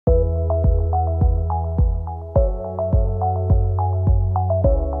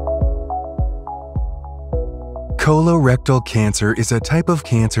Colorectal cancer is a type of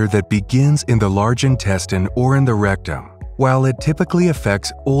cancer that begins in the large intestine or in the rectum. While it typically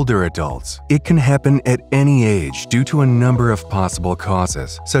affects older adults, it can happen at any age due to a number of possible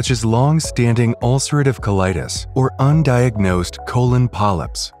causes, such as long-standing ulcerative colitis or undiagnosed colon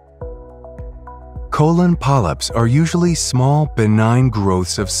polyps. Colon polyps are usually small, benign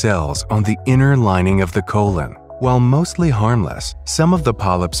growths of cells on the inner lining of the colon. While mostly harmless, some of the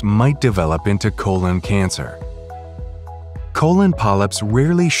polyps might develop into colon cancer. Colon polyps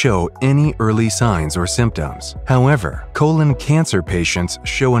rarely show any early signs or symptoms. However, colon cancer patients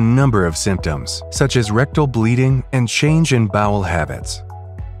show a number of symptoms, such as rectal bleeding and change in bowel habits.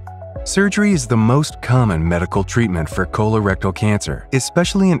 Surgery is the most common medical treatment for colorectal cancer,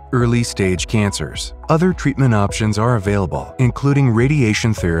 especially in early-stage cancers. Other treatment options are available, including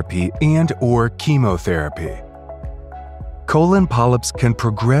radiation therapy and/or chemotherapy. Colon polyps can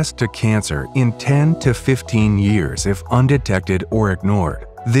progress to cancer in 10 to 15 years if undetected or ignored.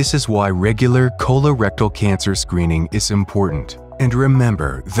 This is why regular colorectal cancer screening is important. And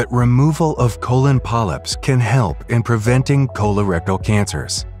remember that removal of colon polyps can help in preventing colorectal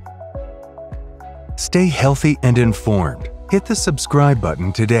cancers. Stay healthy and informed. Hit the subscribe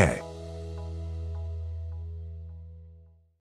button today.